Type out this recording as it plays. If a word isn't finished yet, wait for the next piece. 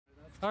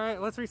All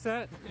right, let's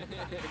reset.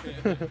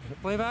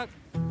 Playback.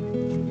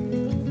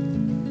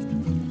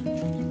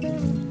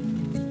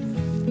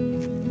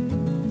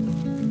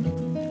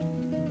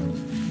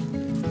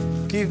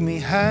 Give me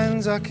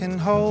hands I can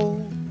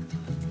hold.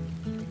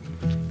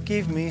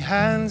 Give me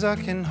hands I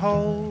can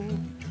hold.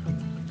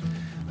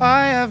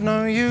 I have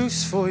no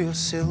use for your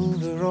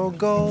silver or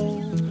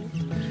gold.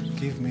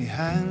 Give me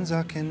hands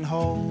I can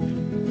hold.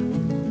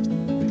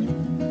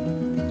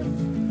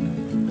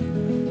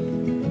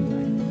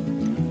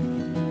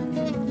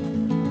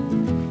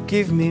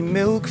 Give me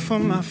milk for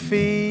my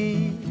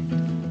feet.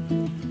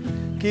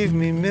 Give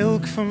me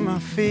milk for my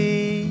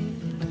feet.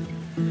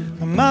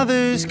 My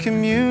mother's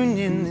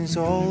communion is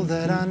all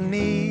that I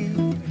need.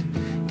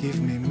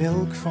 Give me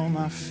milk for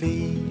my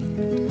feet.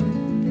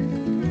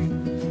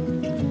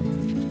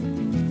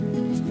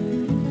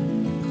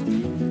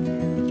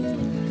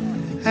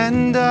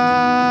 And I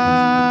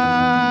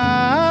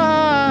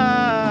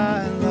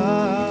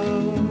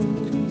love,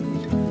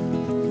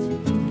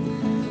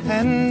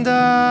 and I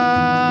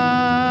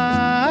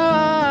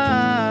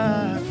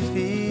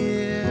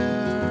fear,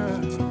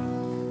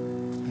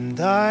 and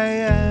I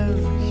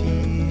am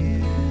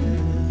here.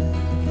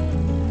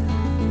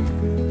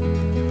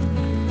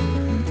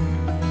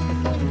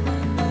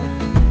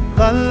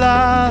 La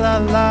la la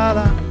la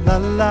la la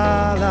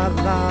la la la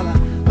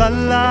la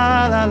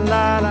la la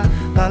la la.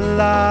 La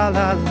la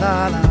la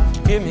la la.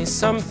 Give me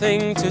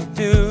something to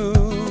do.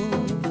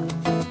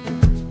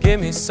 Give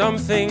me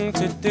something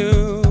to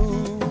do.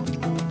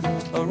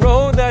 A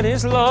road that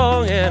is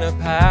long and a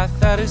path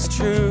that is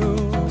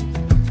true.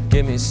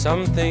 Give me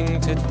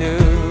something to do.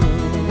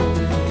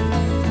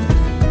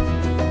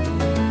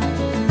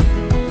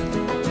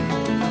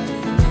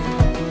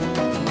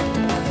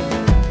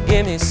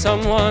 Give me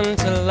someone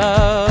to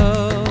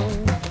love.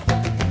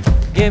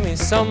 Give me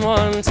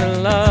someone to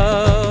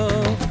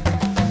love.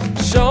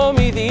 Show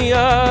me the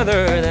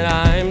other that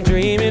I'm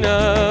dreaming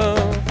of.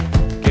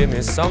 Give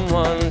me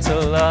someone to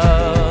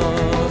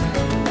love.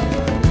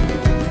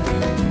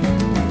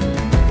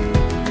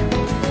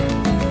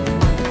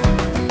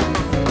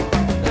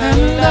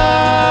 And I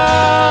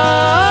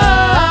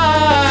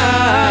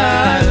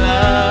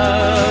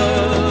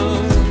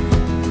love.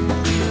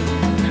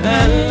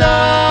 And I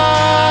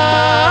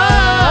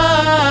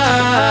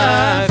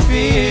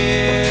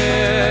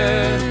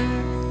fear.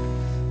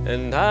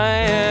 And I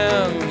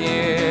am here.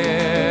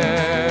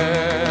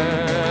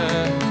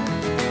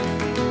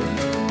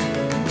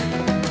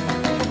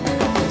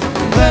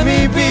 Let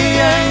me be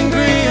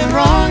angry and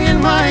wrong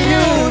in my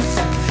youth.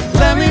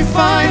 Let me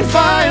find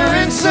fire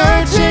in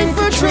searching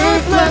for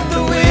truth. Let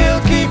the wheel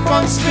keep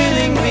on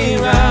spinning me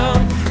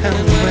round. And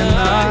when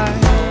I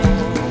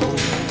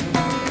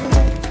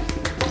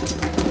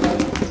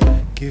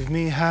give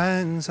me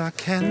hands I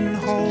can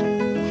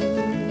hold.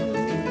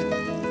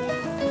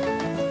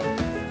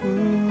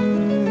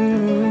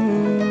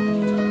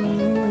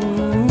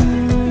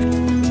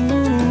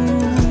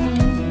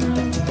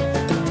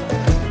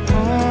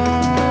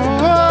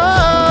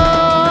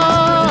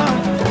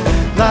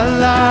 La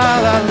la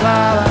la la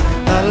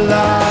la la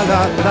la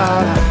la la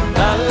la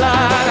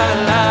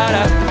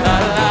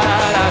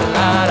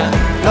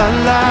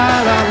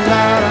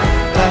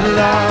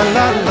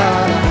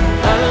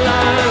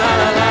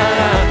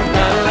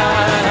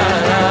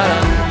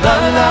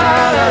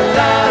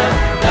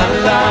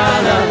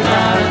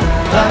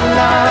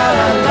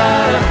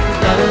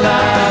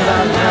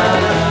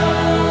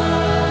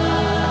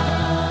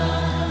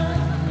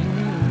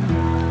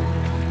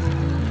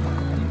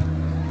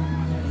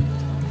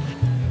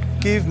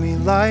Give me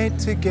light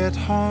to get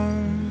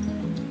home.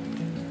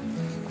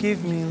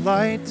 Give me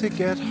light to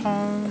get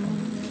home.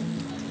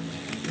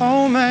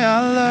 Oh, may I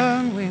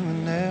learn we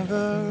were never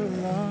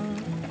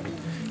alone.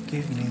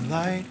 Give me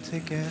light to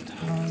get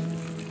home.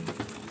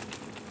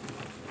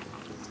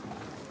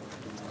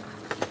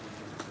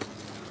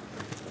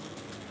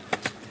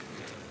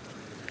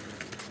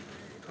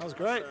 That was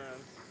great.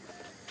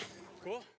 Cool.